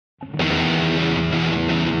Selamat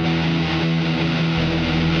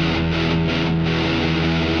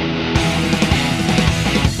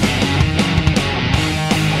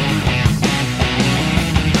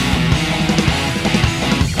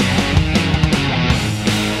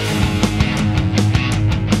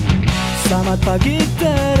pagi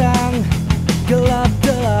terang, gelap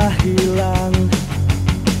telah hilang,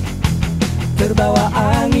 terbawa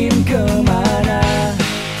angin kemana.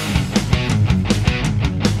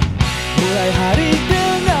 Mulai hari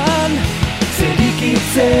dengan sedikit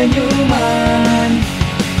senyuman,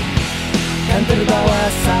 kan terbawa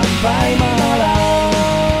sampai malam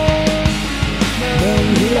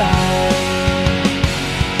menghilang.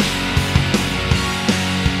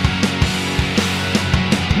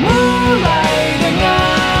 Mulai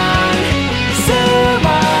dengan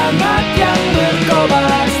semangat yang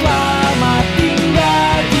berkobar, selamat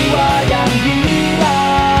tinggal jiwa yang hilang.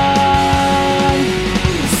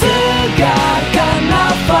 Segarkan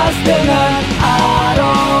nafas dengan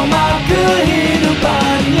aroma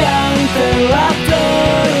kehidupan yang telah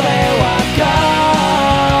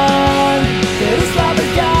terlewatkan. Teruslah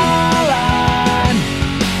berjalan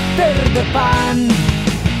terdepan.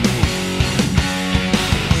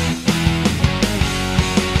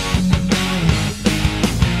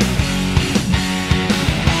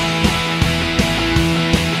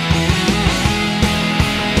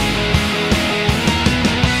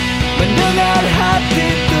 Mendengar hati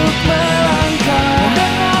untuk melangkah,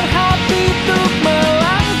 mendengar hati untuk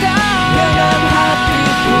melangkah. Dengan hati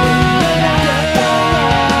pun menata,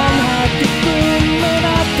 hati pun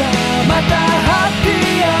menata, mata hati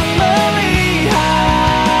yang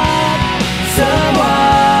melihat semua.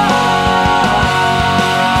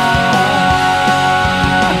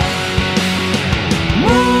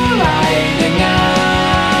 Mulai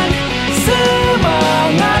dengan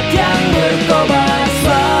semangat yang berkobar,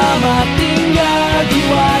 selamat tinggal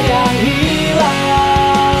jiwa yang hilang.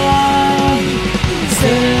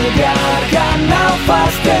 Segarkan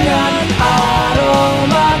nafas dengan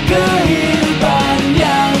aroma kehidupan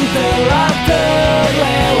yang telah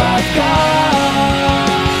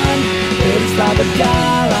terlewatkan. Teruslah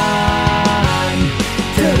berjalan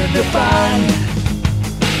terdepan.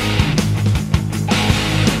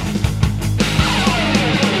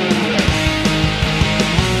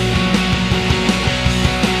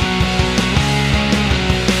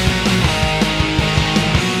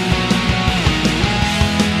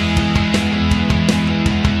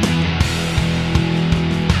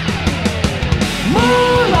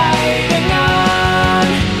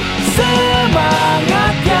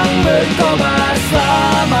 Berkobar,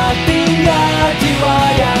 selamat tinggal jiwa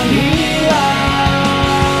yang hilang.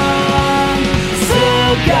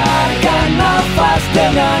 Segarkan nafas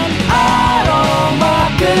dengan